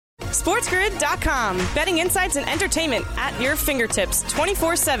SportsGrid.com. Betting insights and entertainment at your fingertips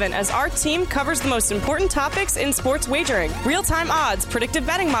 24/7 as our team covers the most important topics in sports wagering. Real-time odds, predictive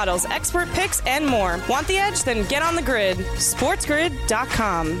betting models, expert picks, and more. Want the edge? Then get on the grid.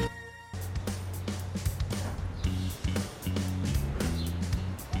 SportsGrid.com.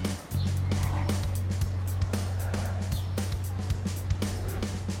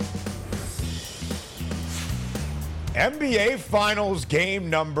 NBA Finals game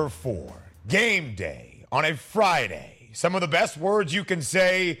number 4. Game day on a Friday. Some of the best words you can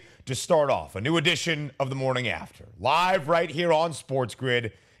say to start off a new edition of the morning after. Live right here on Sports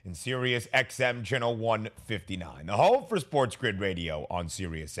Grid in Sirius XM channel 159. The home for Sports Grid Radio on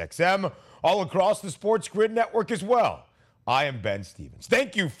Sirius XM, all across the Sports Grid network as well. I am Ben Stevens.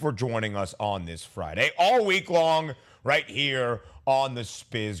 Thank you for joining us on this Friday, all week long, right here on the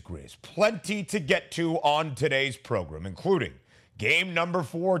Spiz Grizz. Plenty to get to on today's program, including game number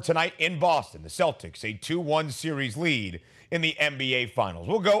 4 tonight in Boston. The Celtics, a 2-1 series lead in the NBA Finals.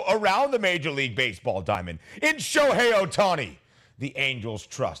 We'll go around the Major League Baseball diamond in Shohei Ohtani, the Angels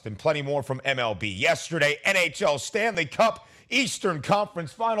trust, and plenty more from MLB. Yesterday, NHL Stanley Cup Eastern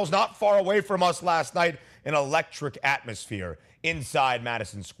Conference Finals, not far away from us last night, an electric atmosphere inside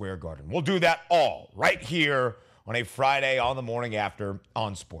Madison Square Garden. We'll do that all right here on a Friday on the morning after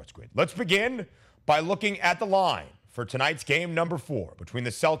on Sports Grid. Let's begin by looking at the line for tonight's game number 4 between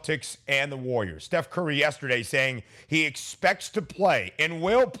the Celtics and the Warriors. Steph Curry yesterday saying he expects to play and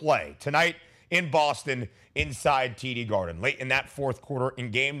will play tonight in Boston inside TD Garden. Late in that fourth quarter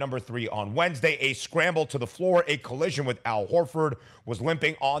in game number 3 on Wednesday, a scramble to the floor, a collision with Al Horford, was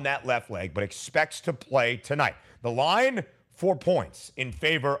limping on that left leg, but expects to play tonight. The line, 4 points in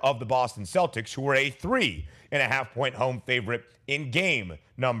favor of the Boston Celtics, who were a 3.5-point home favorite in game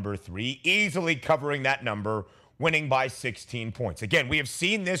number 3, easily covering that number, winning by 16 points. Again, we have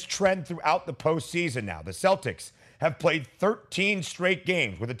seen this trend throughout the postseason now. The Celtics have played 13 straight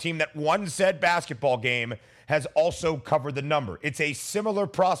games with a team that won said basketball game has also covered the number. It's a similar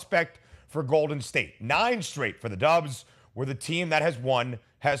prospect for Golden State. 9 straight for the Dubs, where the team that has won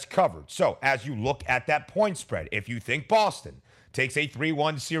has covered. So as you look at that point spread, if you think Boston takes a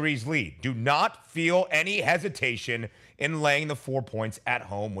 3-1 series lead, do not feel any hesitation in laying the 4 points at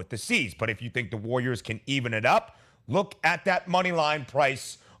home with the C's. But if you think the Warriors can even it up, look at that money line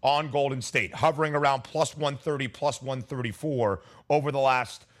price on Golden State, hovering around plus 130, plus 134 over the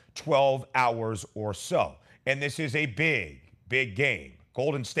last 12 hours or so. And this is a big, big game.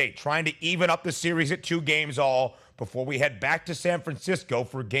 Golden State trying to even up the series at 2 games all before we head back to San Francisco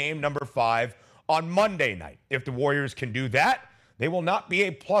for game number 5 on Monday night. If the Warriors can do that, they will not be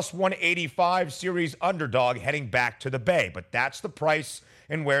a plus 185 series underdog heading back to the Bay. But that's the price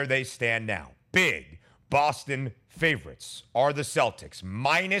and where they stand now. Big Boston favorites are the Celtics,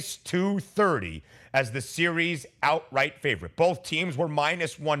 minus 230 as the series outright favorite. Both teams were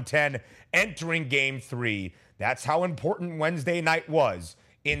minus 110 entering game 3. That's how important Wednesday night was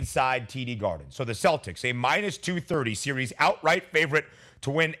inside TD Garden. So the Celtics, a minus 230 series outright favorite to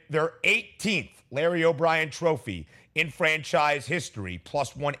win their 18th Larry O'Brien trophy in franchise history,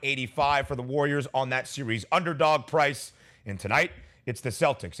 plus 185 for the Warriors on that series underdog price. And tonight, it's the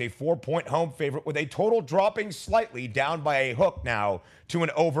Celtics, a 4-point home favorite with a total dropping slightly down by a hook now to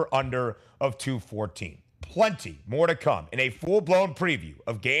an over-under of 214. Plenty more to come in a full-blown preview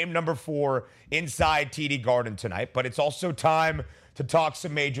of game number 4 inside TD Garden tonight, but it's also time to talk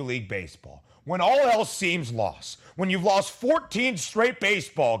some Major League Baseball. When all else seems lost, when you've lost 14 straight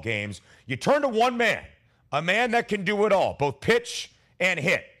baseball games, you turn to one man, a man that can do it all, both pitch and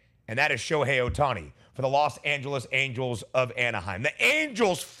hit, and that is Shohei Ohtani for the Los Angeles Angels of Anaheim. The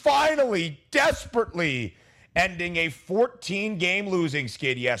Angels finally, desperately ending a 14-game losing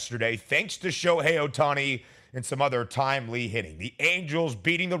skid yesterday, thanks to Shohei Ohtani and some other timely hitting. The Angels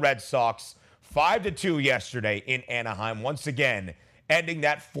beating the Red Sox 5-2 yesterday in Anaheim, once again ending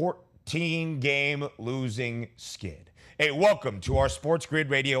that 14-game losing skid. Hey, welcome to our Sports Grid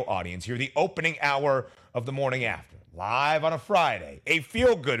Radio audience here, the opening hour of the morning after. Live on a Friday, a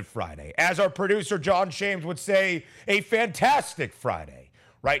feel-good Friday. As our producer John Shames would say, a fantastic Friday.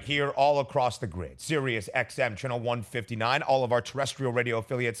 Right here all across the grid. Sirius XM channel 159. All of our terrestrial radio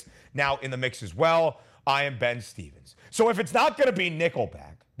affiliates now in the mix as well. I am Ben Stevens. So if it's not going to be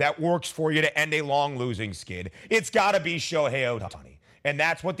Nickelback that works for you to end a long losing skid, it's got to be Shohei Ohtani. And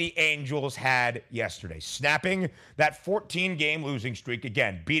that's what the Angels had yesterday, snapping that 14-game losing streak,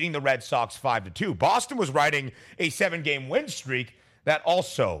 again, beating the Red Sox 5-2. Boston was riding a 7-game win streak that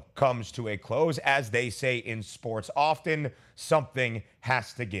also comes to a close. As they say in sports often, something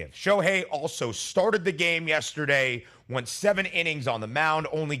has to give. Shohei also started the game yesterday, went 7 innings on the mound,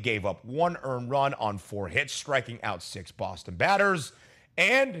 only gave up 1 earned run on 4 hits, striking out 6 Boston batters,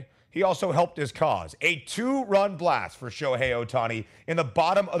 and he also helped his cause. A 2-run blast for Shohei Ohtani in the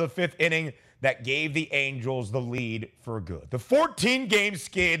bottom of the 5th inning that gave the Angels the lead for good. The 14-game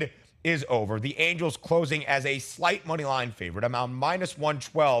skid is over. The Angels closing as a slight moneyline favorite, amount minus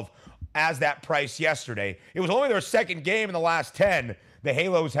 112 as that price yesterday. It was only their second game in the last 10. The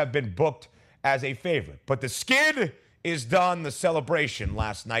Halos have been booked as a favorite. But the skid is done. The celebration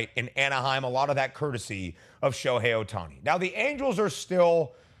last night in Anaheim, a lot of that courtesy of Shohei Ohtani. Now, the Angels are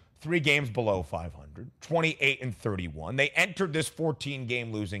still 3 games below 500, 28-31. They entered this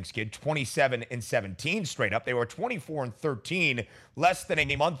 14-game losing skid 27-17 straight up. They were 24-13 less than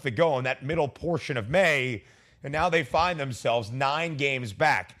a month ago in that middle portion of May, and now they find themselves 9 games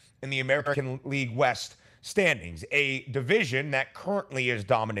back in the American League West standings, a division that currently is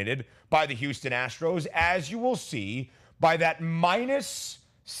dominated by the Houston Astros, as you will see by that minus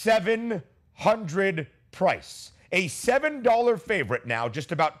 700 price. A $7 favorite now,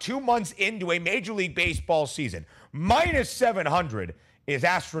 just about 2 months into a Major League Baseball season. Minus 700 is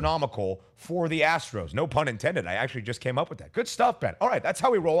astronomical for the Astros. No pun intended. I actually just came up with that. Good stuff, Ben. All right, that's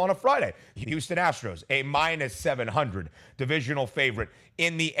how we roll on a Friday. Houston Astros, a minus 700 divisional favorite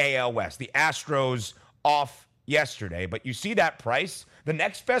in the AL West. The Astros off yesterday, but you see that price? The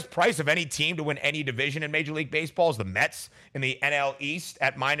next best price of any team to win any division in Major League Baseball is the Mets in the NL East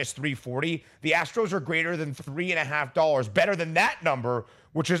at minus 340. The Astros are greater than $3.50, better than that number,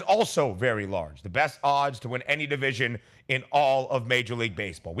 which is also very large. The best odds to win any division in all of Major League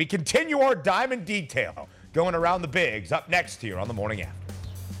Baseball. We continue our diamond detail going around the bigs up next here on The Morning After.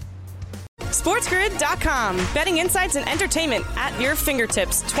 SportsGrid.com. Betting insights and entertainment at your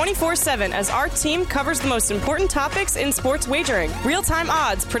fingertips 24/7 as our team covers the most important topics in sports wagering. Real-time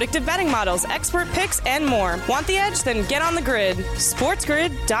odds, predictive betting models, expert picks, and more. Want the edge? Then get on the grid.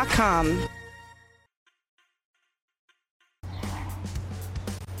 SportsGrid.com.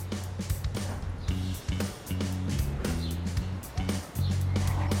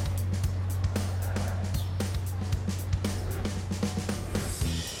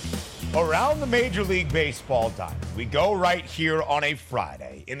 Around the Major League Baseball diamond, we go right here on a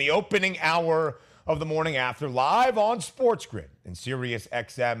Friday in the opening hour of The Morning After, live on Sports Grid and Sirius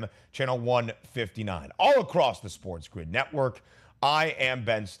XM channel 159, all across the Sports Grid network. I am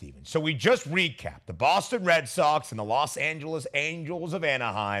Ben Stevens. So we just recapped the Boston Red Sox and the Los Angeles Angels of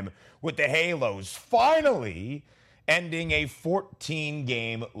Anaheim, with the Halos finally ending a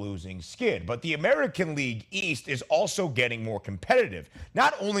 14-game losing skid. But the American League East is also getting more competitive.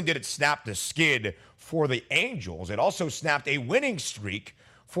 Not only did it snap the skid for the Angels, it also snapped a winning streak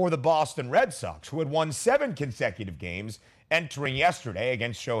for the Boston Red Sox, who had won 7 consecutive games entering yesterday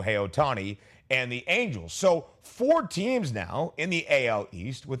against Shohei Ohtani and the Angels. So 4 teams now in the AL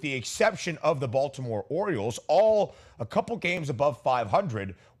East, with the exception of the Baltimore Orioles, all a couple games above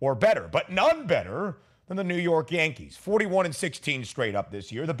 500 or better, but none better than the New York Yankees. 41-16 straight up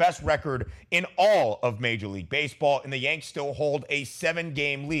this year, the best record in all of Major League Baseball, and the Yanks still hold a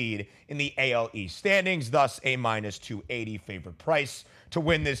 7-game lead in the AL East standings, thus a minus 280 favorite price to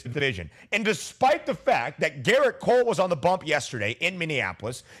win this division. And despite the fact that Garrett Cole was on the bump yesterday in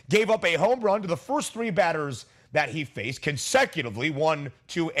Minneapolis, gave up a home run to the first 3 batters that he faced consecutively, 1,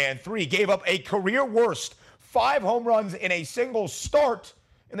 2, and 3, gave up a career worst 5 home runs in a single start,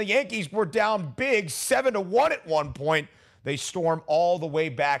 and the Yankees were down big 7-1 at one point. They storm all the way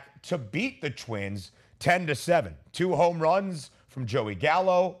back to beat the Twins 10-7. 2 home runs from Joey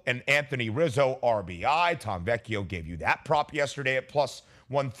Gallo and Anthony Rizzo, RBI. Tom Vecchio gave you that prop yesterday at plus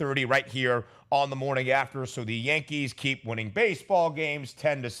 130 right here on The Morning After. So the Yankees keep winning baseball games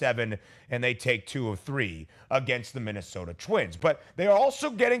 10-7, and they take 2 of 3 against the Minnesota Twins. But they are also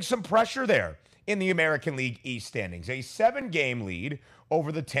getting some pressure there in the American League East standings. A 7-game lead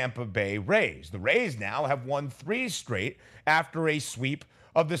over the Tampa Bay Rays. The Rays now have won 3 straight after a sweep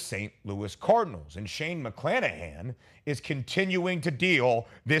of the St. Louis Cardinals. And Shane McClanahan is continuing to deal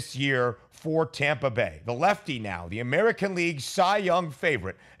this year for Tampa Bay. The lefty now, the American League Cy Young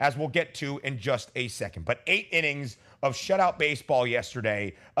favorite, as we'll get to in just a second. But 8 innings of shutout baseball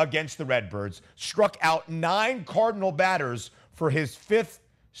yesterday against the Redbirds, struck out 9 Cardinal batters for his 5th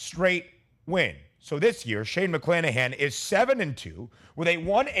straight win. So this year, Shane McClanahan is 7-2 with a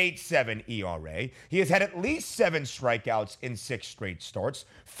 1.87 ERA. He has had at least 7 strikeouts in 6 straight starts,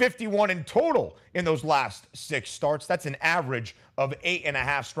 51 in total in those last 6 starts. That's an average of 8.5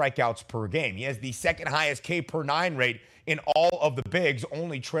 strikeouts per game. He has the second highest K per 9 rate in all of the bigs,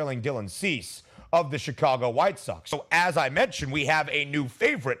 only trailing Dylan Cease of the Chicago White Sox. So as I mentioned, we have a new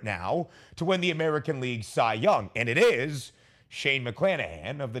favorite now to win the American League Cy Young, and it is Shane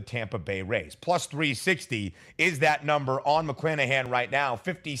McClanahan of the Tampa Bay Rays. Plus 360 is that number on McClanahan right now,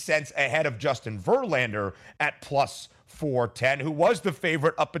 50 cents ahead of Justin Verlander at plus 410, who was the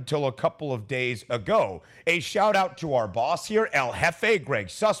favorite up until a couple of days ago. A shout out to our boss here, El Jefe, Greg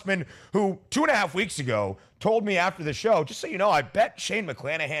Sussman, who 2.5 weeks ago told me after the show, just so you know, I bet Shane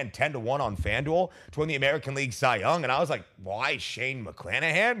McClanahan 10-1 on FanDuel to win the American League Cy Young. And I was like, why Shane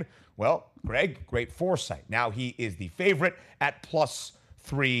McClanahan? Well, Greg, great foresight. Now he is the favorite at plus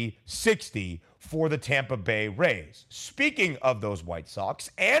 360 for the Tampa Bay Rays. Speaking of those White Sox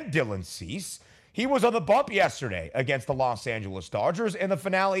and Dylan Cease, he was on the bump yesterday against the Los Angeles Dodgers in the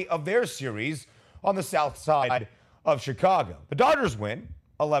finale of their series on the south side of Chicago. The Dodgers win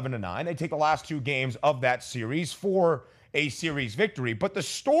 11-9. They take the last 2 games of that series for a series victory. But the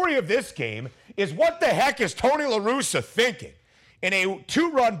story of this game is, what the heck is Tony La Russa thinking? In a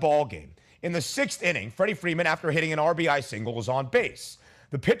 2-run ball game, in the 6th inning, Freddie Freeman, after hitting an RBI single, was on base.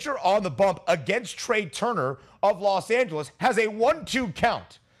 The pitcher on the bump against Trey Turner of Los Angeles has a 1-2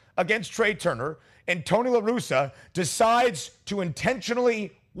 count against Trey Turner, and Tony La Russa decides to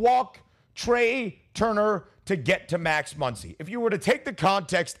intentionally walk Trey Turner to get to Max Muncy. If you were to take the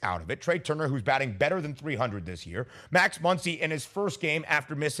context out of it, Trey Turner, who's batting better than 300 this year, Max Muncy in his first game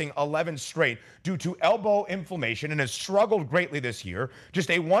after missing 11 straight due to elbow inflammation and has struggled greatly this year, just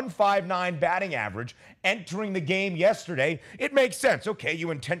a 1.59 batting average entering the game yesterday, it makes sense. Okay,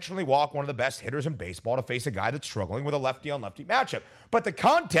 you intentionally walk one of the best hitters in baseball to face a guy that's struggling with a lefty-on-lefty matchup. But the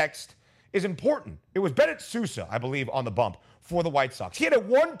context is important. It was Bennett Sousa, I believe, on the bump for the White Sox. He had a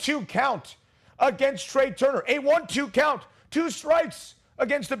 1-2 count against Trey Turner, a 1-2 count, 2 strikes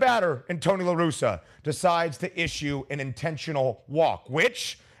against the batter, and Tony La Russa decides to issue an intentional walk,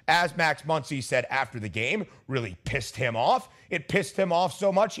 which, as Max Muncy said after the game, really pissed him off. It pissed him off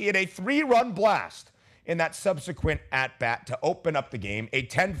so much he had a 3-run blast in that subsequent at-bat to open up the game, a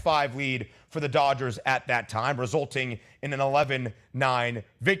 10-5 lead for the Dodgers at that time, resulting in an 11-9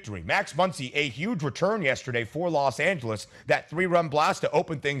 victory. Max Muncy, a huge return yesterday for Los Angeles, that 3-run blast to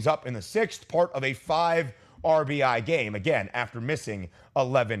open things up in the 6th, part of a 5 RBI game, again, after missing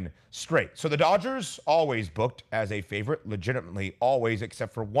 11 straight. So the Dodgers, always booked as a favorite, legitimately always,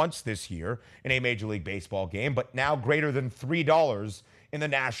 except for once this year in a Major League Baseball game, but now greater than $3 in the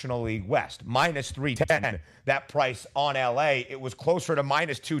National League West. Minus 310, that price on LA. It was closer to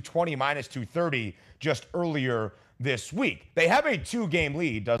minus 220, minus 230 just earlier this week. They have a 2-game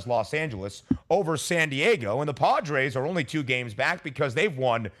lead, does Los Angeles, over San Diego, and the Padres are only 2 games back because they've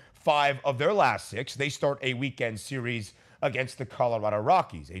won 5 of their last 6. They start a weekend series against the Colorado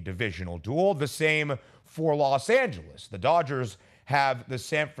Rockies, a divisional duel. The same for Los Angeles. The Dodgers have the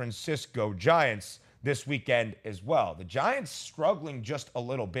San Francisco Giants this weekend as well. The Giants struggling just a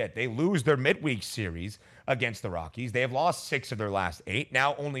little bit. They lose their midweek series against the Rockies. They have lost 6 of their last 8,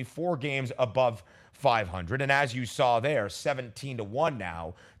 now only 4 games above 500. And as you saw there, 17-1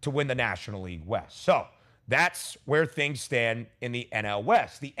 now to win the National League West. So that's where things stand in the NL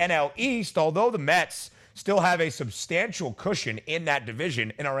West. The NL East, although the Mets still have a substantial cushion in that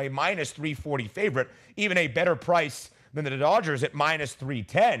division and are a minus 340 favorite, even a better price than the Dodgers at minus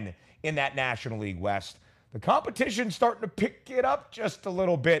 310 in that National League West. The competition's starting to pick it up just a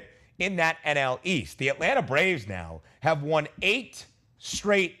little bit in that NL East. The Atlanta Braves now have won 8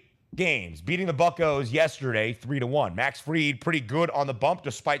 straight games, beating the Buccos yesterday 3-1. Max Fried pretty good on the bump,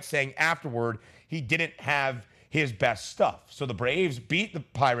 despite saying afterward he didn't have his best stuff. So the Braves beat the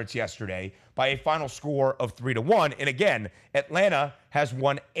Pirates yesterday by a final score of 3-1. And again, Atlanta has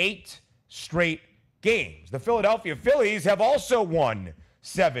won 8 straight games. The Philadelphia Phillies have also won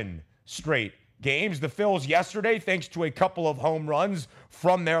 7 straight games. The Phils yesterday, thanks to a couple of home runs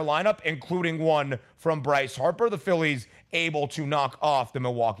from their lineup, including one from Bryce Harper, the Phillies able to knock off the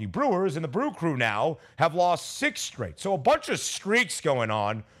Milwaukee Brewers, and the Brew Crew now have lost 6 straight. So a bunch of streaks going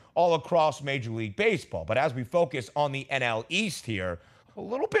on all across Major League Baseball. But as we focus on the NL East here, a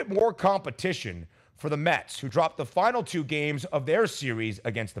little bit more competition for the Mets, who dropped the final 2 games of their series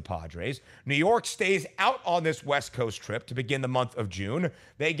against the Padres. New York stays out on this West Coast trip to begin the month of June.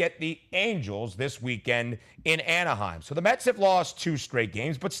 They get the Angels this weekend in Anaheim. So the Mets have lost 2 straight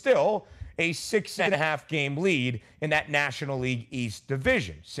games, but still a 6.5 game lead in that National League East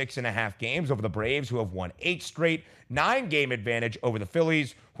division. 6.5 games over the Braves, who have won 8 straight, 9-game advantage over the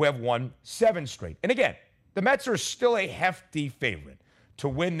Phillies, who have won 7 straight. And again, the Mets are still a hefty favorite to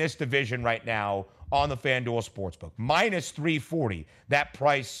win this division right now on the FanDuel Sportsbook. Minus 340, that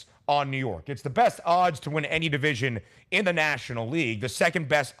price on New York. It's the best odds to win any division in the National League. The second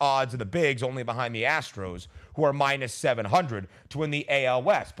best odds of the bigs, only behind the Astros, who are minus 700 to win the AL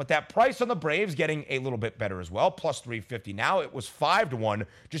West. But that price on the Braves getting a little bit better as well, plus 350 now. It was 5-1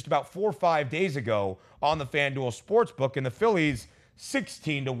 just about 4 or 5 days ago on the FanDuel Sportsbook, and the Phillies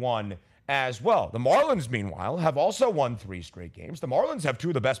 16-1 as well. The Marlins, meanwhile, have also won 3 straight games. The Marlins have 2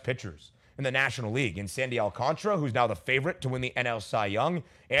 of the best pitchers in the National League, in Sandy Alcantara, who's now the favorite to win the NL Cy Young,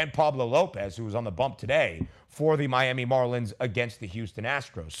 and Pablo Lopez, who was on the bump today for the Miami Marlins against the Houston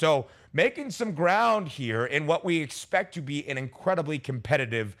Astros. So making some ground here in what we expect to be an incredibly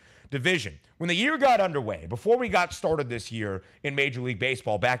competitive division. When the year got underway, before we got started this year in Major League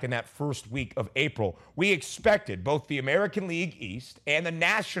Baseball, back in that first week of April, we expected both the American League East and the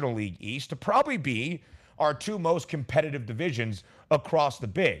National League East to probably be our 2 most competitive divisions across the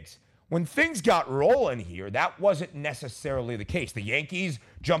bigs. When things got rolling here, that wasn't necessarily the case. The Yankees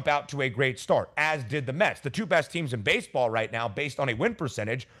jump out to a great start, as did the Mets. The 2 best teams in baseball right now, based on a win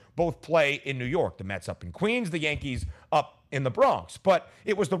percentage, both play in New York. The Mets up in Queens, the Yankees up in the Bronx. But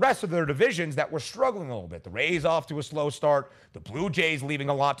it was the rest of their divisions that were struggling a little bit. The Rays off to a slow start. The Blue Jays leaving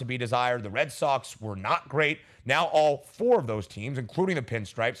a lot to be desired. The Red Sox were not great. Now all 4 of those teams, including the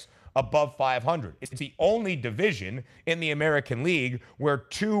Pinstripes, above 500. It's the only division in the American League where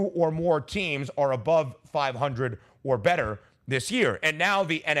 2 or more teams are above 500 or better this year. And now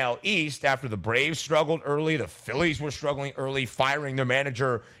the NL East, after the Braves struggled early, the Phillies were struggling early, firing their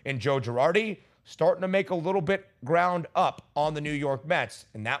manager in Joe Girardi, starting to make a little bit ground up on the New York Mets.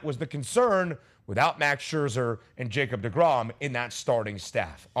 And that was the concern without Max Scherzer and Jacob deGrom in that starting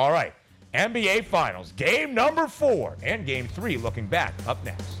staff. All right, NBA Finals, game number 4 and game 3 looking back up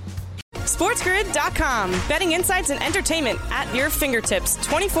next. SportsGrid.com. Betting insights and entertainment at your fingertips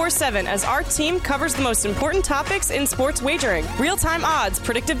 24/7 as our team covers the most important topics in sports wagering. Real-time odds,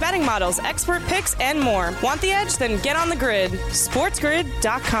 predictive betting models, expert picks, and more. Want the edge? Then get on the grid.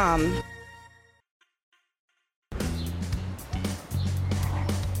 SportsGrid.com.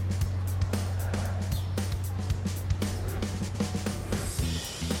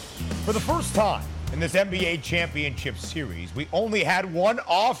 For the first time in this NBA Championship Series, we only had one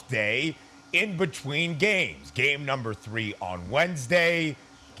off day in between games. Game number 3 on Wednesday,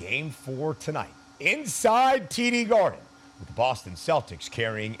 game 4 tonight. Inside TD Garden, with the Boston Celtics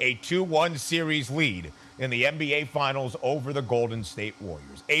carrying a 2-1 series lead in the NBA Finals over the Golden State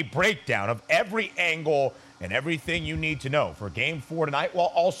Warriors. A breakdown of every angle and everything you need to know for game 4 tonight,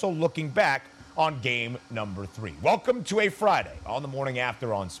 while also looking back on game number 3. Welcome to a Friday on the morning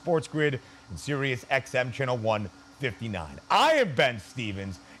after on Sports Grid and Sirius XM channel 159. I am Ben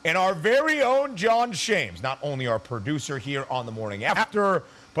Stevens, and our very own John Shames, not only our producer here on the morning after,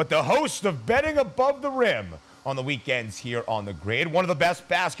 but the host of Betting Above the Rim on the weekends here on the Grid. One of the best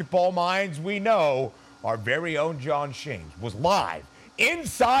basketball minds we know, our very own John Shames, was live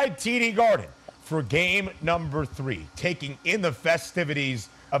inside TD Garden for game number 3, taking in the festivities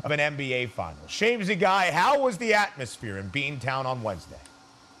of an NBA Finals. Shamesy guy, how was the atmosphere in Beantown on Wednesday?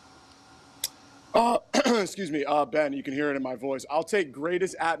 Excuse me, Ben, you can hear it in my voice. I'll take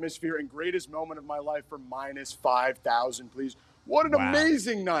greatest atmosphere and greatest moment of my life for minus 5,000, please. What an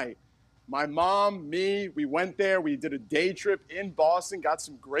amazing night. My mom, me, we went there. We did a day trip in Boston, got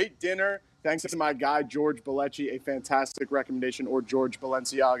some great dinner. Thanks to my guy, George Bellecci, a fantastic recommendation, or George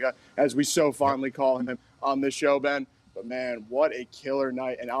Balenciaga, as we so fondly call him on this show, Ben. But, man, what a killer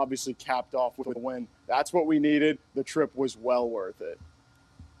night, and obviously capped off with a win. That's what we needed. The trip was well worth it.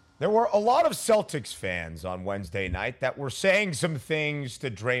 There were a lot of Celtics fans on Wednesday night that were saying some things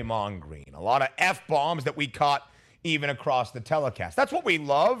to Draymond Green. A lot of F-bombs that we caught even across the telecast. That's what we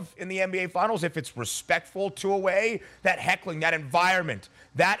love in the NBA Finals, if it's respectful to a way. That heckling, that environment,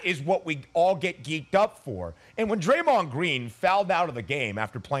 that is what we all get geeked up for. And when Draymond Green fouled out of the game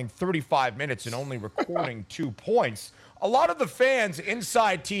after playing 35 minutes and only recording 2 points, a lot of the fans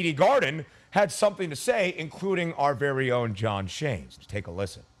inside TD Garden had something to say, including our very own John Shames. Take a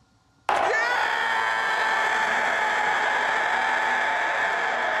listen.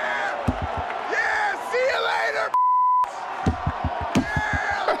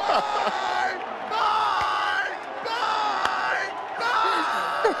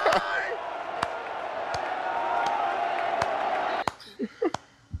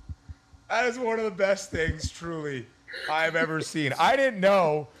 That is one of the best things, truly, I've ever seen. I didn't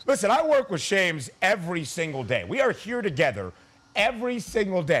know. Listen, I work with Shames every single day. We are here together every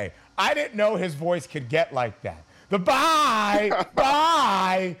single day. I didn't know his voice could get like that. The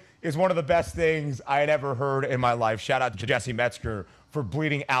bye is one of the best things I had ever heard in my life. Shout out to Jesse Metzger for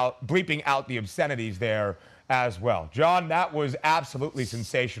bleeping out the obscenities there as well. John, that was absolutely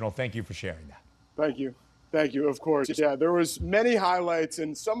sensational. Thank you for sharing that. Thank you. Thank you, of course. Yeah, there was many highlights,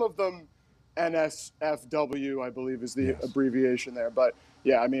 and some of them NSFW, I believe, is the abbreviation there. But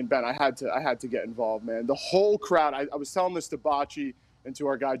yeah, I mean, Ben, I had to get involved, man. The whole crowd. I was telling this to Bocce and to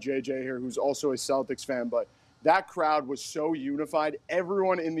our guy JJ here, who's also a Celtics fan, but that crowd was so unified.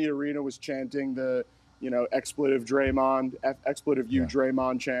 Everyone in the arena was chanting the, expletive Draymond, expletive you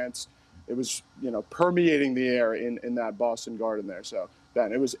Draymond chants. It was, permeating the air in that Boston Garden there. So,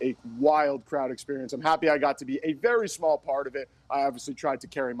 Ben, it was a wild crowd experience. I'm happy I got to be a very small part of it. I obviously tried to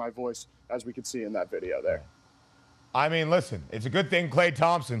carry my voice, as we could see in that video there. I mean, listen, it's a good thing Klay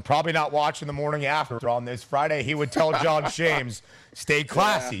Thompson probably not watching the morning after on this Friday. He would tell John Shames, stay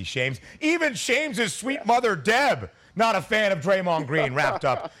classy, Shames. Even Shames' sweet mother, Deb, not a fan of Draymond Green, wrapped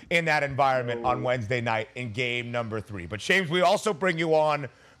up in that environment on Wednesday night in game number 3. But, Shames, we also bring you on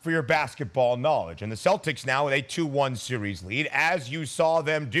for your basketball knowledge. And the Celtics now with a 2-1 series lead, as you saw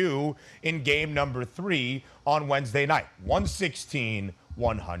them do in game number 3 on Wednesday night.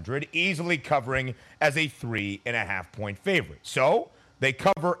 116-100, easily covering as a 3.5-point favorite. So they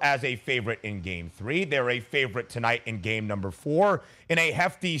cover as a favorite in game 3. They're a favorite tonight in game number 4, and a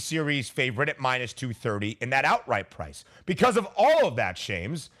hefty series favorite at minus 230 in that outright price. Because of all of that,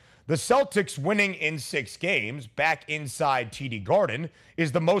 Shames, the Celtics winning in 6 games back inside TD Garden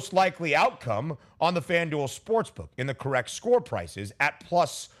is the most likely outcome on the FanDuel Sportsbook in the correct score prices at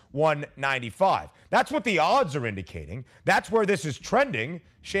plus 195. That's what the odds are indicating. That's where this is trending.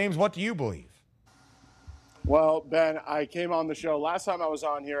 Shames, what do you believe? Well, Ben, I came on the show. Last time I was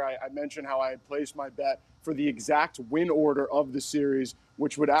on here, I mentioned how I had placed my bet for the exact win order of the series,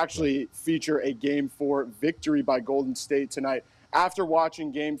 which would actually feature a Game 4 victory by Golden State tonight. After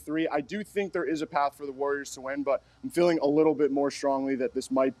watching Game 3, I do think there is a path for the Warriors to win, but I'm feeling a little bit more strongly that this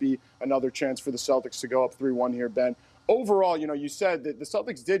might be another chance for the Celtics to go up 3-1 here, Ben. Overall, you said that the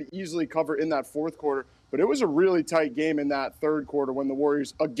Celtics did easily cover in that fourth quarter, but it was a really tight game in that third quarter when the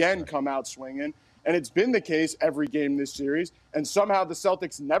Warriors again come out swinging. And it's been the case every game this series, and somehow the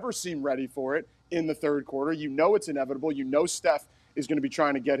Celtics never seem ready for it in the third quarter. It's inevitable. Steph is going to be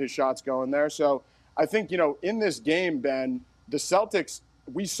trying to get his shots going there. So I think, in this game, Ben, the Celtics,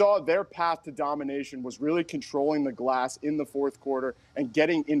 we saw their path to domination was really controlling the glass in the fourth quarter and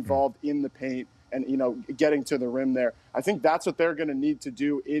getting involved in the paint and, getting to the rim there. I think that's what they're going to need to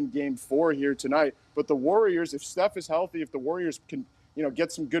do in Game 4 here tonight. But the Warriors, if Steph is healthy, if the Warriors can,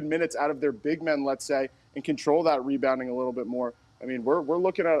 get some good minutes out of their big men, let's say, and control that rebounding a little bit more, I mean, we're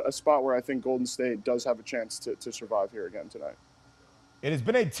looking at a spot where I think Golden State does have a chance to survive here again tonight. It has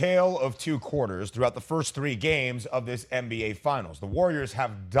been a tale of 2 quarters throughout the first 3 games of this NBA Finals. The Warriors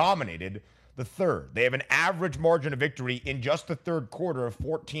have dominated the third. They have an average margin of victory in just the third quarter of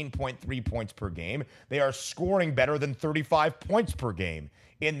 14.3 points per game. They are scoring better than 35 points per game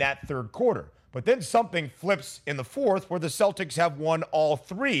in that third quarter. But then something flips in the fourth where the Celtics have won all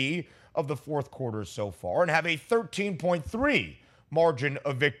 3 of the fourth quarters so far and have a 13.3 margin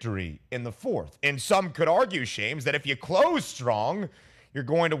of victory in the fourth. And some could argue, Shames, that if you close strong, you're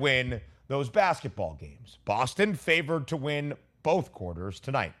going to win those basketball games. Boston favored to win both quarters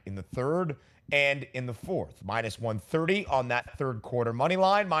tonight in the third and in the fourth. Minus 130 on that third quarter money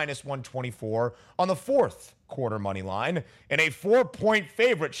line, minus 124 on the fourth quarter money line, and a 4-point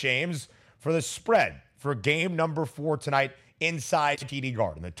favorite, Shames, for the spread for game number 4 tonight inside TD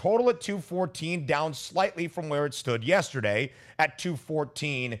Garden. The total at 214, down slightly from where it stood yesterday at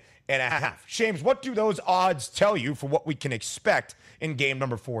 214.5. Shames, what do those odds tell you for what we can expect in game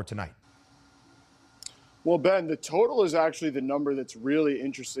number 4 tonight? Well, Ben, the total is actually the number that's really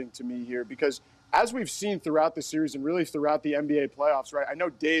interesting to me here because as we've seen throughout the series and really throughout the NBA playoffs, right? I know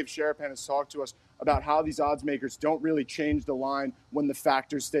Dave Sherapan has talked to us about how these odds makers don't really change the line when the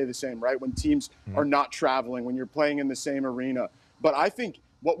factors stay the same, right? When teams are not traveling, when you're playing in the same arena. But I think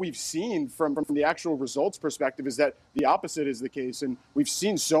what we've seen from the actual results perspective is that the opposite is the case. And we've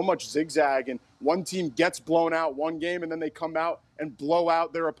seen so much zigzag and one team gets blown out one game and then they come out and blow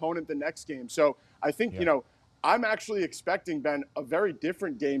out their opponent the next game. So I think, I'm actually expecting, Ben, a very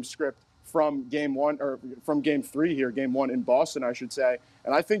different game script from game one, or from game three here, game one in Boston, I should say.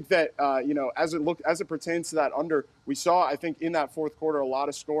 And I think that, as it pertains to that under, we saw, I think, in that fourth quarter, a lot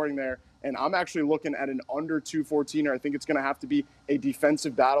of scoring there. And I'm actually looking at an under 214er. I think it's going to have to be a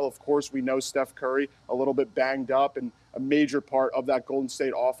defensive battle. Of course, we know Steph Curry a little bit banged up, and a major part of that Golden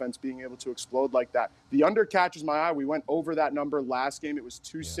State offense being able to explode like that. The under catches my eye. We went over that number last game. It was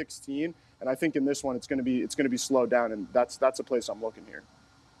 216. And I think in this one, it's going to be slowed down. And that's a place I'm looking here.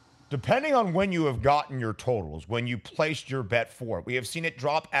 Depending on when you have gotten your totals, when you placed your bet for it, we have seen it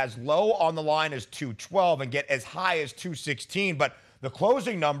drop as low on the line as 212 and get as high as 216. But the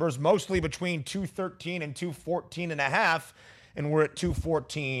closing numbers mostly between 213 and 214 and a half, and we're at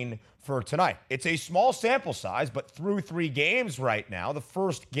 214 for tonight. It's a small sample size, but through 3 games right now, the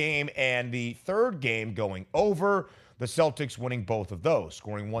first game and the third game going over, the Celtics winning both of those,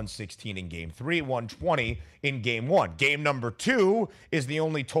 scoring 116 in game 3, 120 in game 1. Game number 2 is the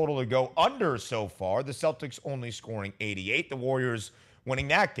only total to go under so far. The Celtics only scoring 88. The Warriors winning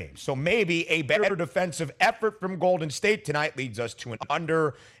that game. So maybe a better defensive effort from Golden State tonight leads us to an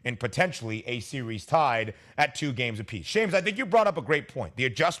under and potentially a series tied at 2 games apiece. James, I think you brought up a great point. The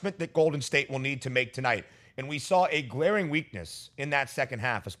adjustment that Golden State will need to make tonight. And we saw a glaring weakness in that second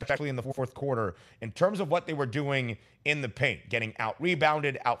half, especially in the fourth quarter, in terms of what they were doing in the paint, getting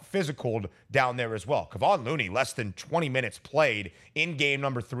out-rebounded, out-physicaled down there as well. Kevon Looney, less than 20 minutes played in game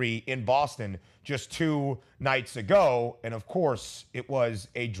number 3 in Boston just 2 nights ago. And, of course, it was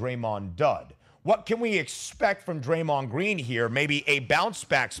a Draymond dud. What can we expect from Draymond Green here? Maybe a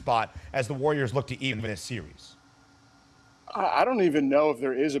bounce-back spot as the Warriors look to even this series. I don't even know if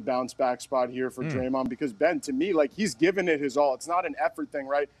there is a bounce back spot here for Draymond, because Ben, to me, like, he's given it his all. It's not an effort thing,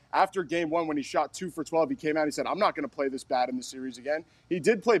 right? After game 1, when he shot 2 for 12, he came out and he said, I'm not going to play this bad in the series again. He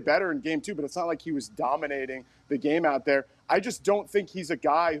did play better in game 2, but it's not like he was dominating the game out there. I just don't think he's a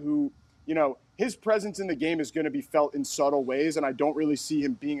guy who, his presence in the game is going to be felt in subtle ways, and I don't really see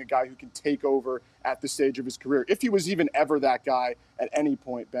him being a guy who can take over at the stage of his career, if he was even ever that guy at any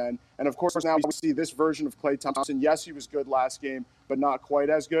point, Ben. And, of course, now we see this version of Klay Thompson. Yes, he was good last game, but not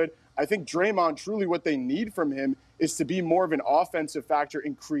quite as good. I think Draymond, truly what they need from him is to be more of an offensive factor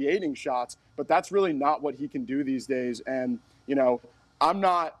in creating shots, but that's really not what he can do these days. And,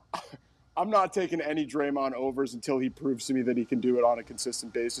 I'm not taking any Draymond overs until he proves to me that he can do it on a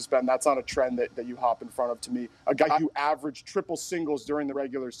consistent basis, Ben. That's not a trend that you hop in front of to me. A guy who averaged triple singles during the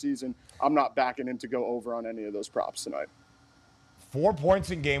regular season, I'm not backing him to go over on any of those props tonight. 4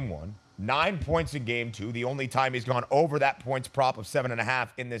 points in game 1, 9 points in game 2. The only time he's gone over that points prop of 7.5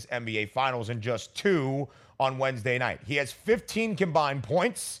 in this NBA Finals, and just 2 on Wednesday night. He has 15 combined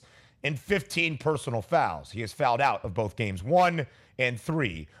points and 15 personal fouls. He has fouled out of both games 1 and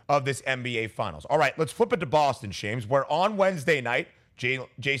 3 of this NBA Finals. All right, let's flip it to Boston, James, where on Wednesday night, Jaylen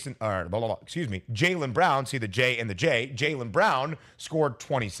Brown, see the J and the J, Jaylen Brown scored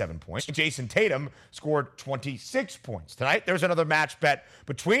 27 points. Jason Tatum scored 26 points. Tonight, there's another match bet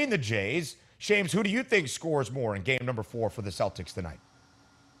between the Jays. James, who do you think scores more in game number 4 for the Celtics tonight?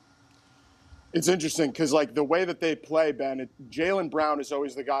 It's interesting because, like, the way that they play, Ben, Jaylen Brown is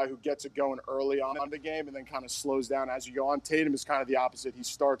always the guy who gets it going early on the game and then kind of slows down as you go on. Tatum is kind of the opposite. He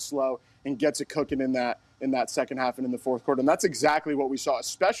starts slow and gets it cooking in that second half and in the fourth quarter. And that's exactly what we saw,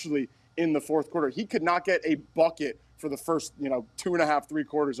 especially in the fourth quarter. He could not get a bucket for the first, 2.5, 3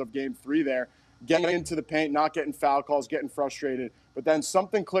 quarters of game 3 there. Getting into the paint, not getting foul calls, getting frustrated. But then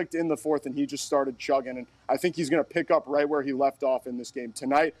something clicked in the fourth, and he just started chugging. And I think he's going to pick up right where he left off in this game.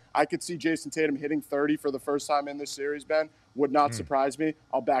 Tonight, I could see Jason Tatum hitting 30 for the first time in this series, Ben. Would not surprise me.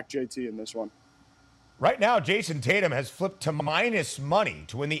 I'll back JT in this one. Right now, Jason Tatum has flipped to minus money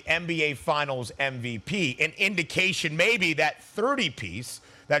to win the NBA Finals MVP, an indication maybe that 30 piece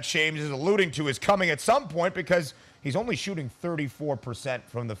that James is alluding to is coming at some point, because he's only shooting 34%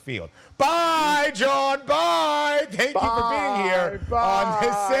 from the field. Bye, John. Bye. Thank you for being here on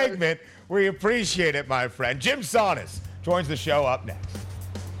this segment. We appreciate it, my friend. Jim Saunas joins the show up next.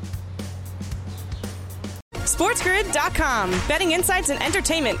 SportsGrid.com. Betting insights and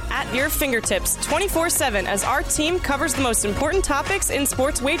entertainment at your fingertips 24/7 as our team covers the most important topics in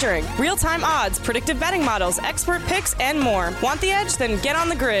sports wagering. Real-time odds, predictive betting models, expert picks, and more. Want the edge? Then get on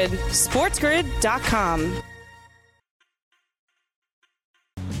the grid. SportsGrid.com.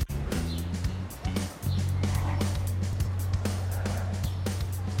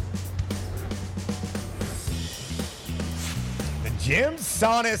 Jim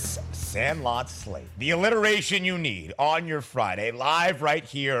Saunas Sandlot Slate. The alliteration you need on your Friday, live right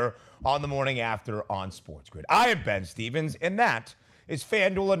here on the morning after on Sports Grid. I am Ben Stevens, and that is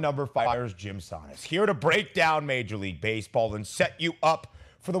FanDuel and Number Fire's Jim Saunas, here to break down Major League Baseball and set you up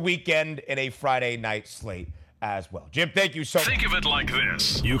for the weekend and a Friday night slate as well. Jim, thank you so much. Think of it like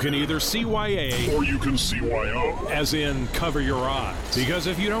this. You can either CYA or you can CYO, as in cover your eyes. Because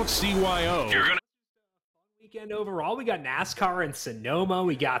if you don't CYO, you're going to weekend overall. We got NASCAR in Sonoma.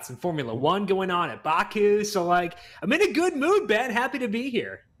 We got some Formula One going on at Baku. So, I'm in a good mood, Ben. Happy to be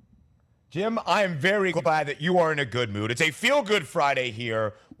here. Jim, I am very glad that you are in a good mood. It's a feel-good Friday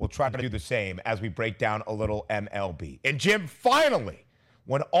here. We'll try to do the same as we break down a little MLB. And Jim, finally,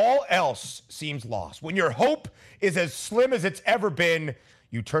 when all else seems lost, when your hope is as slim as it's ever been,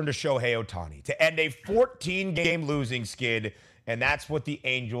 you turn to Shohei Ohtani to end a 14-game losing skid, and that's what the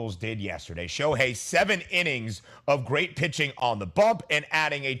Angels did yesterday. Shohei, 7 innings of great pitching on the bump and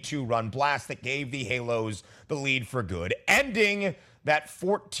adding a 2-run blast that gave the Halos the lead for good, ending that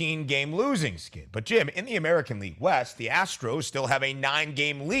 14-game losing skid. But Jim, in the American League West, the Astros still have a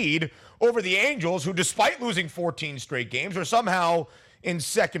 9-game lead over the Angels, who, despite losing 14 straight games, are somehow in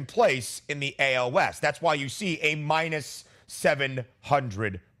second place in the AL West. That's why you see a minus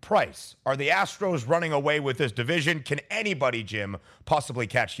 700 price. Are the Astros running away with this division? Can anybody, Jim, possibly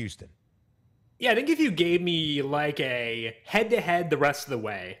catch Houston? Yeah, I think if you gave me a head-to-head the rest of the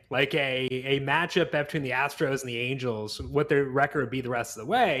way, a matchup between the Astros and the Angels, what their record would be the rest of the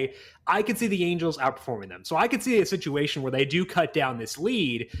way, I could see the Angels outperforming them. So I could see a situation where they do cut down this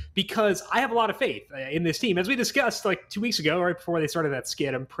lead, because I have a lot of faith in this team. As we discussed 2 weeks ago, right before they started that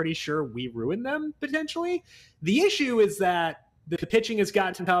skid, I'm pretty sure we ruined them potentially. The issue is that the pitching has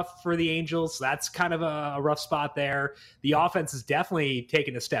gotten tough for the Angels. That's kind of a rough spot there. The offense has definitely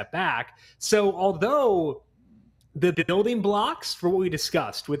taken a step back. So although the building blocks for what we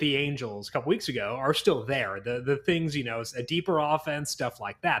discussed with the Angels a couple weeks ago are still there, the things, a deeper offense, stuff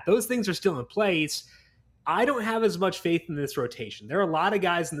like that, those things are still in place. I don't have as much faith in this rotation. There are a lot of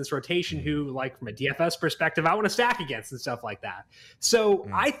guys in this rotation who, from a DFS perspective, I want to stack against and stuff like that. So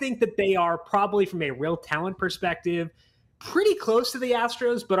I think that they are probably, from a real talent perspective, pretty close to the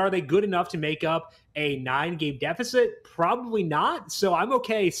Astros, but are they good enough to make up a 9-game deficit? Probably not. So I'm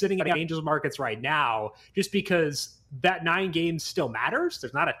okay sitting at Angels markets right now, just because that 9 games still matters.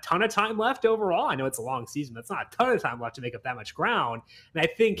 There's not a ton of time left overall. I know it's a long season, but it's not a ton of time left to make up that much ground. And I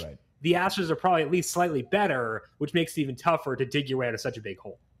think the Astros are probably at least slightly better, which makes it even tougher to dig your way out of such a big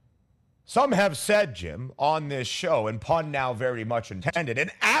hole. Some have said, Jim, on this show, and pun now very much intended, an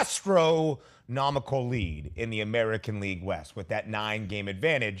astronomical lead in the American League West with that 9-game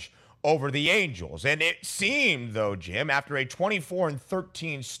advantage over the Angels. And it seemed, though, Jim, after a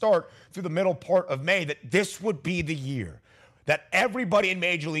 24-13 start through the middle part of May, that this would be the year that everybody in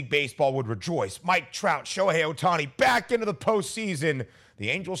Major League Baseball would rejoice. Mike Trout, Shohei Ohtani back into the postseason. The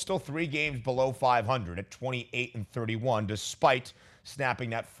Angels still 3 games below 500 at 28-31, despite snapping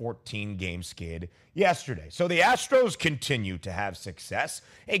that 14-game skid yesterday. So the Astros continue to have success.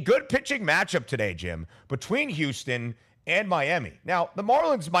 A good pitching matchup today, Jim, between Houston and Miami. Now, the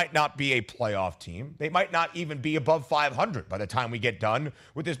Marlins might not be a playoff team. They might not even be above 500 by the time we get done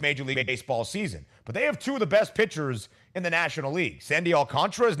with this Major League Baseball season. But they have 2 of the best pitchers in the National League. Sandy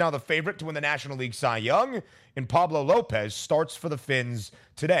Alcantara is now the favorite to win the National League Cy Young, and Pablo Lopez starts for the Finns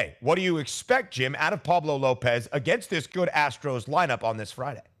today. What do you expect, Jim, out of Pablo Lopez against this good Astros lineup on this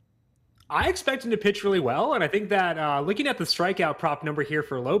Friday? I expect him to pitch really well, and I think that looking at the strikeout prop number here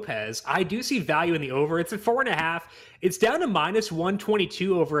for Lopez, I do see value in the over. It's at 4.5. It's down to minus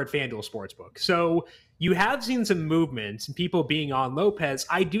 122 over at FanDuel Sportsbook. So you have seen some movement and people being on Lopez.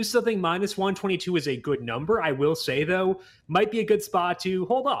 I do still think minus 122 is a good number. I will say, though, might be a good spot to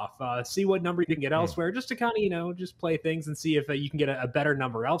hold off, see what number you can get elsewhere, just to kind of, just play things and see if you can get a better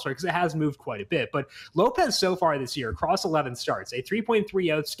number elsewhere, because it has moved quite a bit. But Lopez so far this year, across 11 starts, a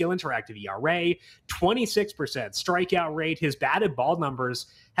 3.30 skill interactive ERA, 26% strikeout rate. His batted ball numbers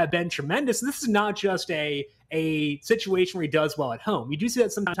have been tremendous. And this is not just a situation where he does well at home. You do see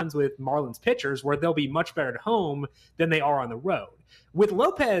that sometimes with Marlins pitchers, where they'll be much better at home than they are on the road. With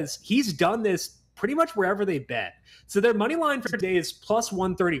Lopez, he's done this pretty much wherever they've been. So their money line for today is plus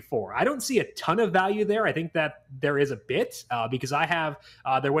 134. I don't see a ton of value there. I think that there is a bit because I have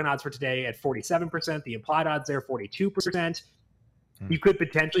their win odds for today at 47%. The implied odds there, 42%. You could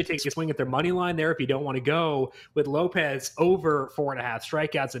potentially take a swing at their money line there if you don't want to go with Lopez over 4.5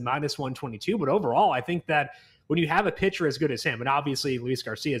 strikeouts at minus 122. But overall, I think that when you have a pitcher as good as him, and obviously Luis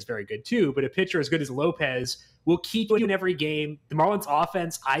Garcia is very good too, but a pitcher as good as Lopez will keep you in every game. The Marlins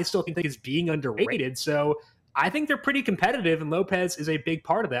offense, I still think is being underrated. So I think they're pretty competitive, and Lopez is a big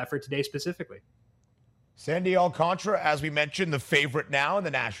part of that for today specifically. Sandy Alcantara, as we mentioned, the favorite now in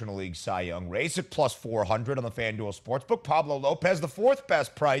the National League Cy Young race at plus 400 on the FanDuel Sportsbook. Pablo Lopez, the 4th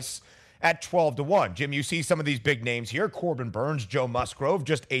best price at 12-1. Jim, you see some of these big names here. Corbin Burns, Joe Musgrove,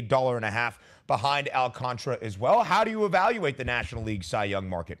 just $1.50 behind Alcantara as well. How do you evaluate the National League Cy Young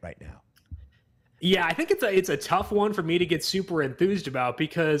market right now? Yeah, I think it's a tough one for me to get super enthused about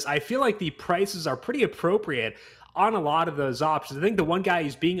because I feel like the prices are pretty appropriate on a lot of those options. I think the one guy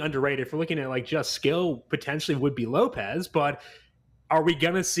who's being underrated, if we're looking at like just skill, potentially would be Lopez, but are we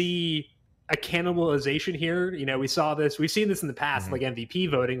going to see a cannibalization here? We've seen this in the past, like MVP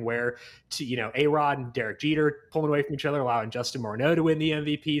voting, where A-Rod and Derek Jeter pulling away from each other, allowing Justin Morneau to win the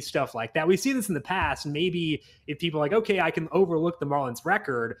MVP, stuff like that. We've seen this in the past. And maybe if people are like, okay, I can overlook the Marlins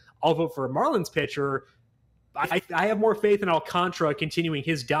record, I'll vote for a Marlins pitcher. I have more faith in Alcantara continuing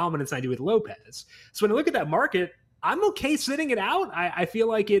his dominance than I do with Lopez. So when I look at that market, I'm okay sitting it out. I feel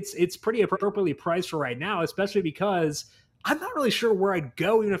like it's pretty appropriately priced for right now, especially because I'm not really sure where I'd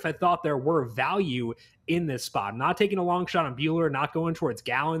go, even if I thought there were value in this spot. I'm not taking a long shot on Buehler, not going towards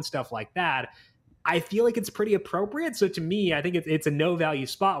Gallen, stuff like that. I feel like it's pretty appropriate. So to me, I think it's a no value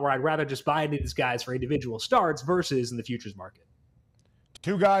spot where I'd rather just buy into these guys for individual starts versus in the futures market.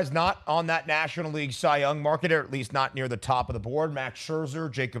 Two guys not on that National League Cy Young market, or at least not near the top of the board, Max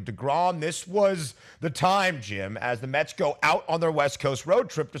Scherzer, Jacob deGrom. This was the time, Jim, as the Mets go out on their West Coast road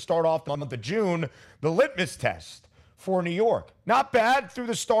trip to start off the month of June, the litmus test for New York. Not bad through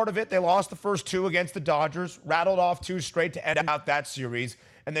the start of it. They lost the first two against the Dodgers, rattled off two straight to end out that series,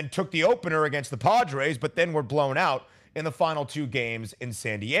 and then took the opener against the Padres, but then were blown out in the final two games in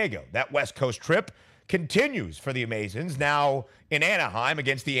San Diego. That West Coast trip continues for the Amazons, now in Anaheim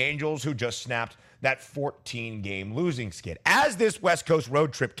against the Angels, who just snapped that 14-game losing skid. As this West Coast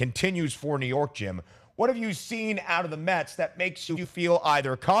road trip continues for New York, Jim, what have you seen out of the Mets that makes you feel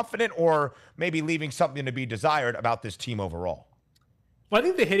either confident or maybe leaving something to be desired about this team overall? Well, I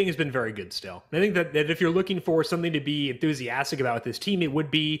think the hitting has been very good still. I think that if you're looking for something to be enthusiastic about with this team, it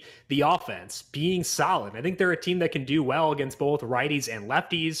would be the offense being solid. I think they're a team that can do well against both righties and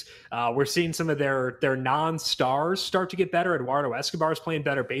lefties. We're seeing some of their non-stars start to get better. Eduardo Escobar is playing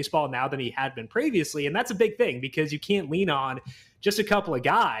better baseball now than he had been previously, and that's a big thing because you can't lean on just a couple of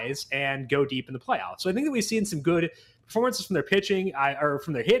guys and go deep in the playoffs. So I think that we've seen some good performances from their pitching or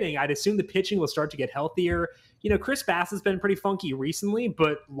from their hitting. I'd assume the pitching will start to get healthier. Chris Bass has been pretty funky recently,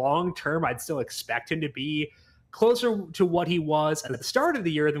 but long term, I'd still expect him to be closer to what he was at the start of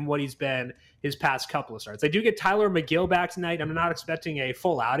the year than what he's been his past couple of starts. I do get Tyler McGill back tonight. I'm not expecting a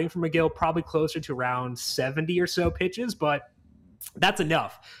full outing from McGill, probably closer to around 70 or so pitches, but that's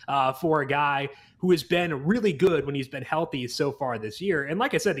enough for a guy who has been really good when he's been healthy so far this year. And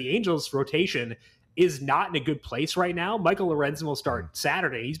like I said, the Angels rotation is not in a good place right now. Michael Lorenzen will start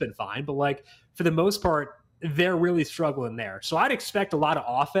Saturday. He's been fine, but for the most part, they're really struggling there. So I'd expect a lot of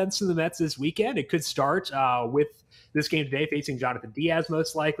offense in the Mets this weekend. It could start with this game today facing Jonathan Diaz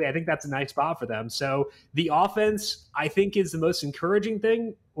most likely. I think that's a nice spot for them. So the offense, I think, is the most encouraging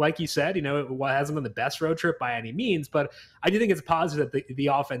thing. Like you said, it hasn't been the best road trip by any means, but I do think it's positive that the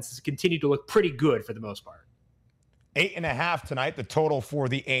offense has continued to look pretty good for the most part. 8.5 tonight, the total for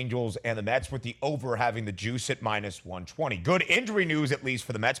the Angels and the Mets, with the over having the juice at -120. Good injury news, at least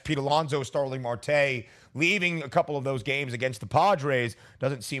for the Mets. Pete Alonso, Starling Marte, leaving a couple of those games against the Padres.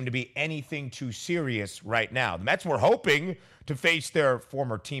 Doesn't seem to be anything too serious right now. The Mets were hoping to face their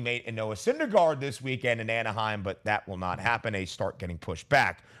former teammate in Noah Syndergaard this weekend in Anaheim, but that will not happen. A start getting pushed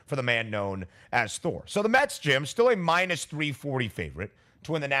back for the man known as Thor. So the Mets, Jim, still a -340 favorite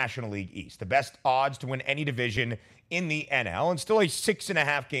to win the National League East. The best odds to win any division in the NL, and still a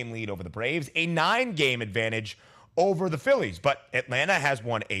 6.5-game lead over the Braves, a 9-game advantage over the Phillies. But Atlanta has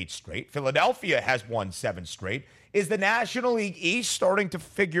won 8 straight. Philadelphia has won 7 straight. Is the National League East starting to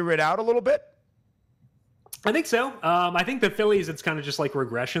figure it out a little bit? I think so. I think the Phillies, it's kind of just like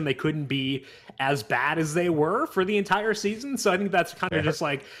regression. They couldn't be as bad as they were for the entire season. So I think that's kind of just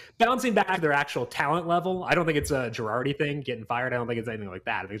like bouncing back to their actual talent level. I don't think it's a Girardi thing, getting fired. I don't think it's anything like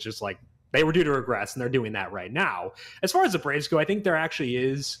that. I think it's just like they were due to regress, and they're doing that right now. As far as the Braves go, I think there actually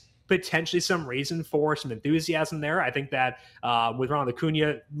is potentially some reason for some enthusiasm there. I think that with Ronald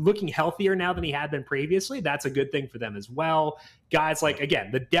Acuna looking healthier now than he had been previously, that's a good thing for them as well. Guys like,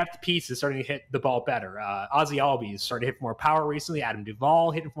 again, the depth piece is starting to hit the ball better. Ozzie Albies started to hit more power recently. Adam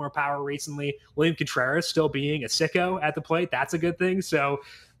Duvall hitting more power recently. William Contreras still being a sicko at the plate. That's a good thing. So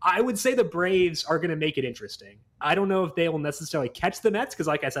I would say the Braves are going to make it interesting. I don't know if they will necessarily catch the Mets because,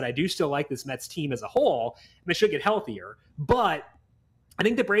 like I said, I do still like this Mets team as a whole, and they should get healthier. But I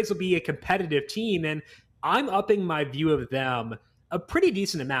think the Braves will be a competitive team, and I'm upping my view of them a pretty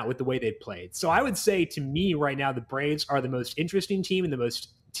decent amount with the way they've played. So I would say, to me right now, the Braves are the most interesting team and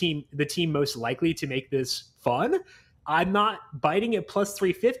the team most likely to make this fun. I'm not biting at plus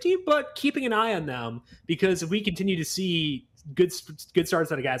 350, but keeping an eye on them, because if we continue to see good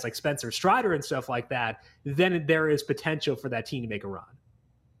starts out of guys like Spencer Strider and stuff like that, then there is potential for that team to make a run.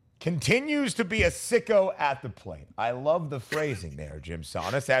 Continues to be a sicko at the plate. I love the phrasing there, Jim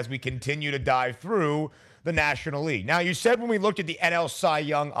Sonis, as we continue to dive through the National League. Now, you said when we looked at the NL Cy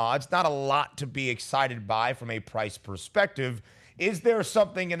Young odds, not a lot to be excited by from a price perspective. Is there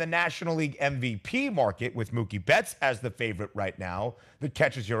something in the National League MVP market with Mookie Betts as the favorite right now that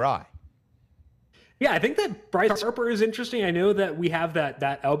catches your eye? Yeah, I think that Bryce Harper is interesting. I know that we have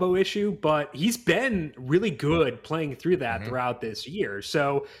that elbow issue, but he's been really good playing through that throughout this year.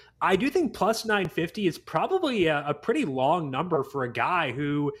 So I do think plus 950 is probably a pretty long number for a guy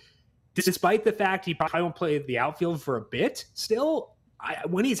who, despite the fact he probably won't play the outfield for a bit, still,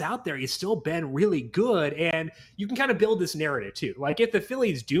 when he's out there, he's still been really good. And you can kind of build this narrative too. Like if the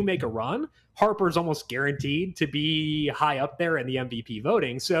Phillies do make a run, Harper's almost guaranteed to be high up there in the MVP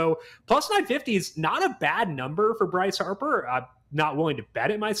voting. So plus 950 is not a bad number for Bryce Harper. I'm not willing to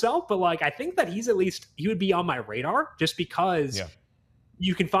bet it myself, but like I think that he would be on my radar just because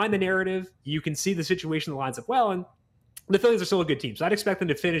you can find the narrative, you can see the situation that lines up well, and the Phillies are still a good team. So I'd expect them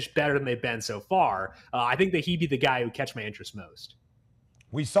to finish better than they've been so far. I think that he'd be the guy who would catch my interest most.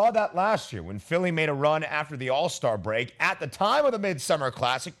 We saw that last year when Philly made a run after the All-Star break. At the time of the Midsummer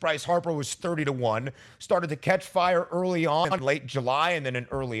Classic, Bryce Harper was 30-1, started to catch fire early on, late July, and then in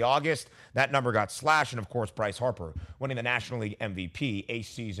early August. That number got slashed, and of course, Bryce Harper winning the National League MVP a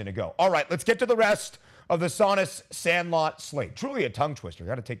season ago. All right, let's get to the rest of the Sonis Sandlot slate. Truly a tongue twister.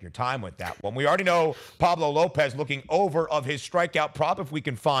 Got to take your time with that one. We already know Pablo Lopez looking over of his strikeout prop if we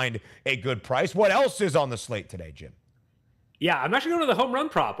can find a good price. What else is on the slate today, Jim? Yeah, I'm actually going to the home run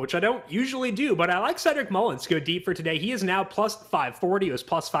prop, which I don't usually do, but I like Cedric Mullins to go deep for today. He is now plus 540. It was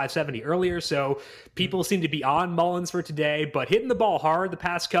plus 570 earlier, so people seem to be on Mullins for today, but hitting the ball hard the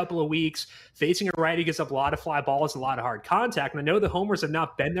past couple of weeks, facing a righty gives up a lot of fly balls, a lot of hard contact, and I know the homers have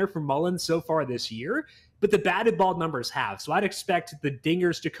not been there for Mullins so far this year, but the batted ball numbers have, so I'd expect the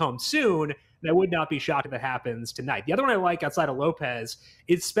dingers to come soon. And I would not be shocked if that happens tonight. The other one I like outside of Lopez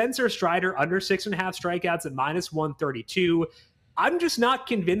is Spencer Strider under 6.5 strikeouts at minus 132. I'm just not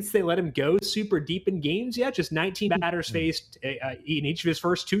convinced they let him go super deep in games yet. Just 19 batters faced in each of his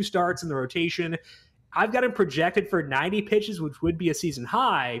first 2 starts in the rotation. I've got him projected for 90 pitches, which would be a season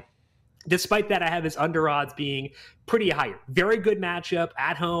high. Despite that, I have his under odds being pretty high. Very good matchup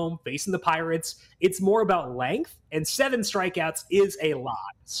at home, facing the Pirates. It's more about length, and 7 strikeouts is a lot.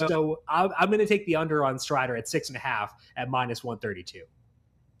 So I'm going to take the under on Strider at 6.5 at minus 132.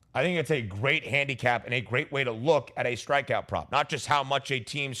 I think it's a great handicap and a great way to look at a strikeout prop. Not just how much a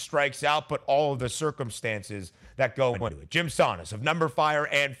team strikes out, but all of the circumstances that go into it. Jim Sonis of Number Fire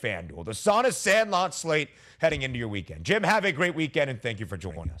and FanDuel. The Sonis Sandlot slate heading into your weekend. Jim, have a great weekend, and thank you for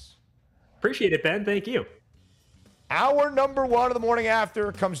joining us. Appreciate it, Ben. Thank you. Our number one of the morning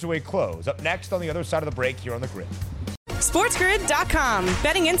after comes to a close. Up next on the other side of the break here on The Grid. SportsGrid.com.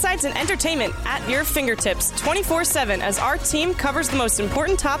 Betting insights and entertainment at your fingertips 24/7 as our team covers the most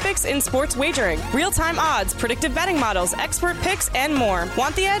important topics in sports wagering. Real-time odds, predictive betting models, expert picks, and more.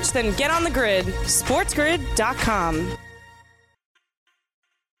 Want the edge? Then get on the grid. SportsGrid.com.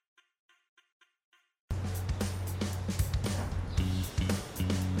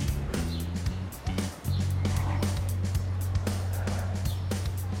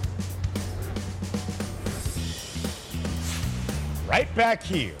 Right back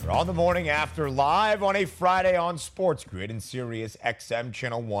here on the morning after, live on a Friday on Sports Grid and Sirius XM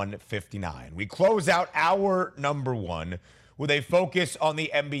channel 159. We close out our number one with a focus on the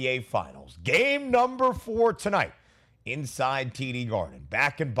NBA Finals. Game number 4 tonight inside TD Garden,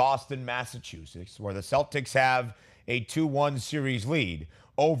 back in Boston, Massachusetts, where the Celtics have a 2-1 series lead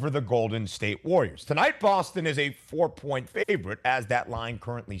over the Golden State Warriors. Tonight, Boston is a 4-point favorite as that line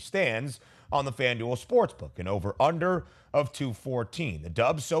currently stands on the FanDuel Sportsbook, an over-under of 214. The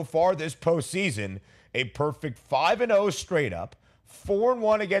Dubs so far this postseason, a perfect 5-0 straight up,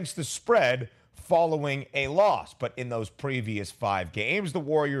 4-1 against the spread following a loss. But in those previous 5 games, the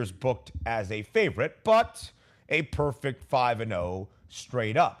Warriors booked as a favorite, but a perfect 5-0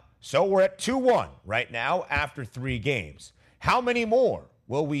 straight up. So we're at 2-1 right now after 3 games. How many more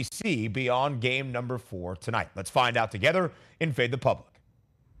will we see beyond game number 4 tonight? Let's find out together in Fade the Public.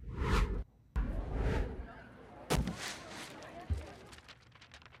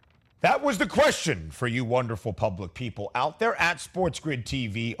 That was the question for you wonderful public people out there at SportsGrid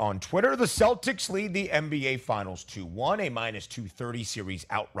TV on Twitter. The Celtics lead the NBA Finals 2-1, a minus 230 series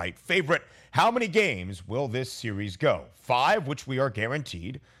outright favorite. How many games will this series go? 5, which we are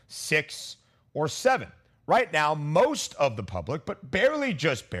guaranteed, 6, or 7? Right now, most of the public, but barely,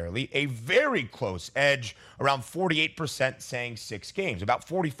 just barely, a very close edge, around 48% saying 6 games, about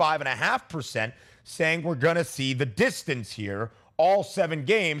 45.5% saying we're going to see the distance here, all 7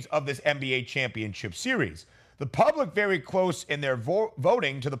 games of this NBA championship series. The public very close in their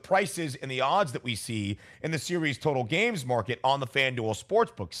voting to the prices and the odds that we see in the series total games market on the FanDuel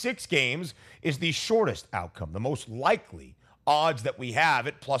Sportsbook. 6 games is the shortest outcome, the most likely odds that we have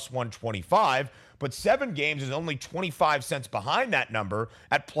at plus 125, but 7 games is only 25 cents behind that number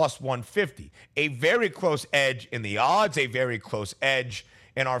at plus 150. A very close edge in the odds, a very close edge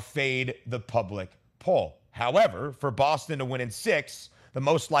in our Fade the Public poll. However, for Boston to win in 6, the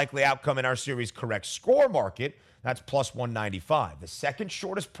most likely outcome in our series correct score market, that's plus 195. The second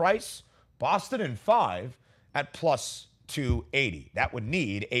shortest price, Boston in 5 at plus 280. That would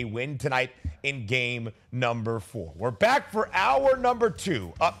need a win tonight in game number 4. We're back for hour number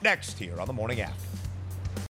 2 up next here on the morning after.